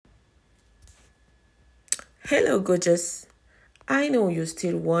Hello, gorgeous. I know you're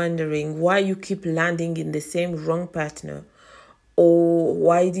still wondering why you keep landing in the same wrong partner, or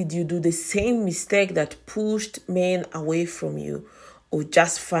why did you do the same mistake that pushed men away from you, or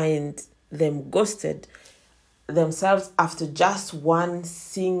just find them ghosted themselves after just one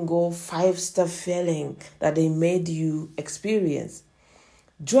single 5-star feeling that they made you experience.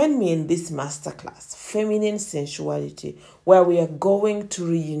 Join me in this masterclass, Feminine Sensuality, where we are going to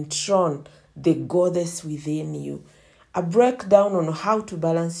re-enthrone the goddess within you. A breakdown on how to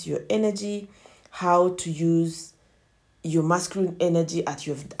balance your energy, how to use your masculine energy at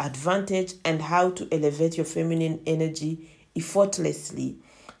your advantage, and how to elevate your feminine energy effortlessly,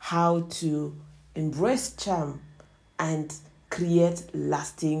 how to embrace charm and create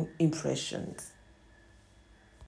lasting impressions.